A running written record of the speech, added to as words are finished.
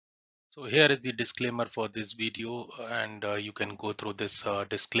So here is the disclaimer for this video, and you can go through this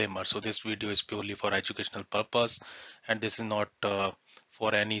disclaimer. So this video is purely for educational purpose, and this is not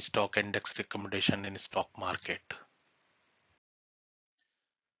for any stock index recommendation in stock market.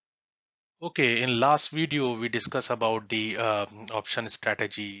 Okay, in last video we discussed about the option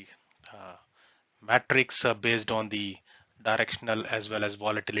strategy matrix based on the directional as well as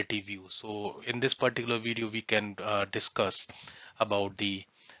volatility view. So in this particular video, we can discuss about the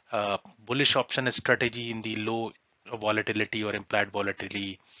bullish option strategy in the low volatility or implied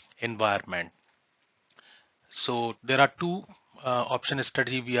volatility environment. So there are two option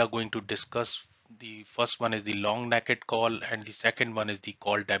strategy we are going to discuss. The first one is the long naked call, and the second one is the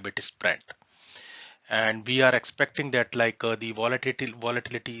call debit spread. And we are expecting that the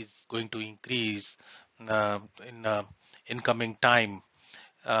volatility is going to increase in incoming time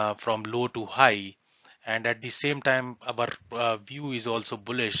from low to high, and at the same time our view is also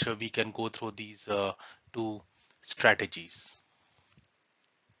bullish. So we can go through these two strategies.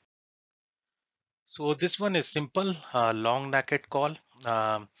 So this one is simple, long naked call.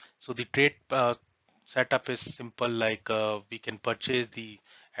 So the trade setup is simple, we can purchase the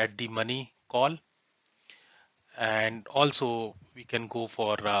at the money call, and also we can go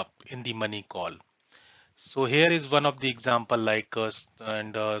for in the money call. So here is one of the example,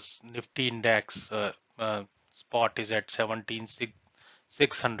 and Nifty index spot is at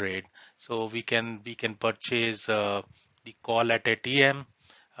 17,600. So we can purchase the call at ATM,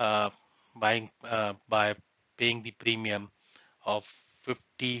 buying by paying the premium of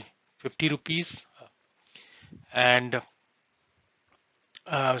 50 rupees. And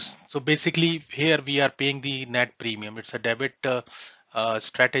so basically here we are paying the net premium. It's a debit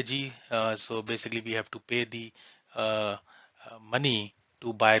strategy. So basically we have to pay the money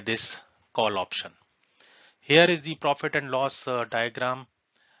to buy this call option. Here is the profit and loss diagram,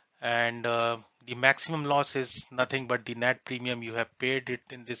 and the maximum loss is nothing but the net premium you have paid. It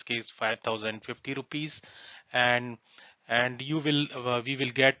in this case 5,050 rupees, and you will we will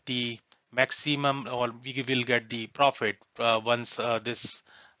get the maximum, or we will get the profit once this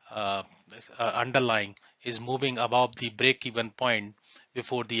underlying is moving above the break even point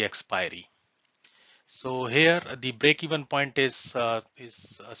before the expiry. So here the break even point is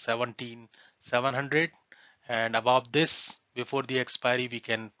 17,700, and above this before the expiry we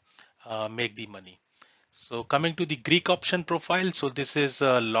can make the money. So coming to the Greek option profile, so this is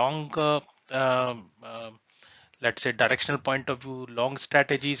a long let's say directional point of view, long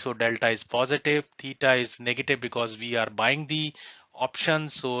strategy. So delta is positive, theta is negative because we are buying the option.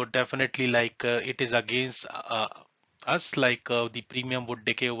 So definitely it is against us, the premium would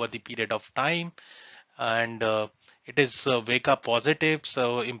decay over the period of time, and it is Vega positive.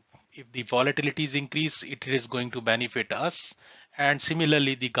 So if the volatility is increased, it is going to benefit us. And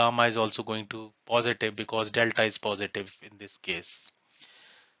similarly, the gamma is also going to positive because delta is positive in this case.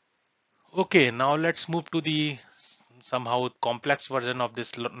 Okay, now let's move to the somehow complex version of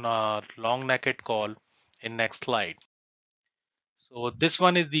this long naked call in next slide. So this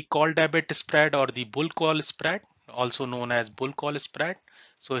one is the call debit spread or the bull call spread, also known as bull call spread.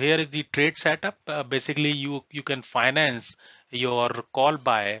 So here is the trade setup. Basically, you can finance your call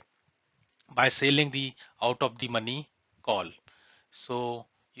by selling the out of the money call. So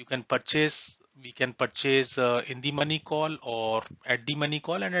you can purchase, we can purchase in the money call or at the money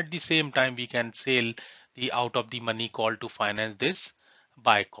call, and at the same time we can sell the out of the money call to finance this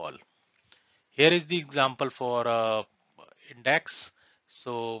buy call. Here is the example for index.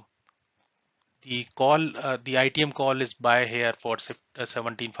 So the ITM call is buy here for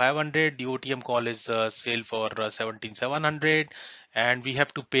 17,500. The OTM call is sale for 17,700, and we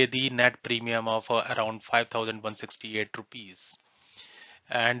have to pay the net premium of around 5,168 rupees.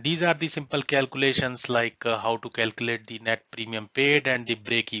 And these are the simple calculations, how to calculate the net premium paid and the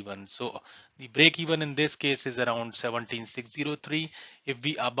break even. So the break even in this case is around 17,603. If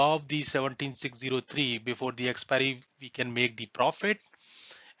we above the 17,603 before the expiry, we can make the profit.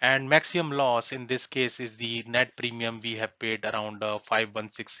 And maximum loss in this case is the net premium we have paid around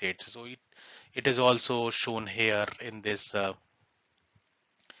 5,168. So it is also shown here in this uh,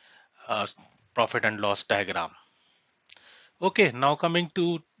 profit and loss diagram. Okay, now coming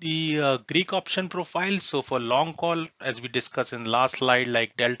to the Greek option profile. So for long call, as we discussed in last slide,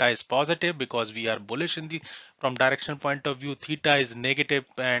 like delta is positive because we are bullish in the from directional point of view. Theta is negative,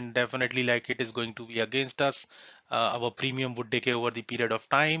 and definitely like it is going to be against us. Our premium would decay over the period of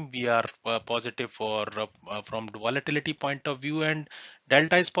time. We are positive for from the volatility point of view, and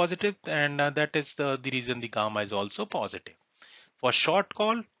delta is positive, and that is the reason the gamma is also positive. For short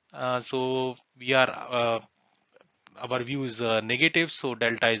call, so we are our view is negative, so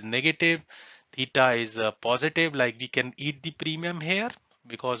delta is negative. Theta is positive, like we can eat the premium here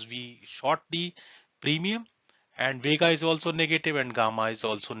because we short the premium, and Vega is also negative and gamma is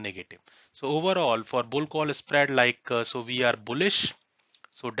also negative. So overall for bull call spread, like so we are bullish,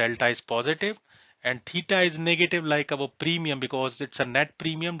 so delta is positive, and theta is negative like our premium, because it's a net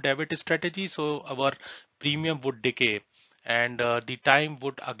premium debit strategy, so our premium would decay, and the time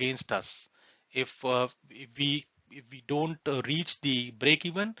would against us. If we don't reach the break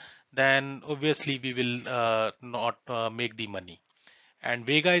even, then obviously we will not make the money. And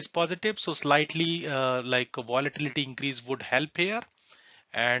Vega is positive, so slightly like a volatility increase would help here,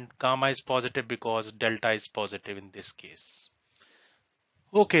 and gamma is positive because delta is positive in this case.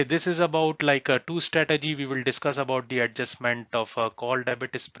 Okay, this is about like a two strategy. We will discuss about the adjustment of call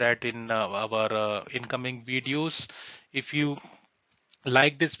debit spread in our incoming videos. If you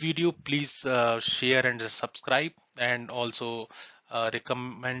like this video, please share and subscribe, and also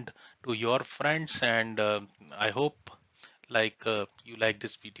recommend to your friends. And I hope like you like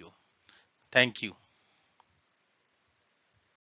this video. Thank you.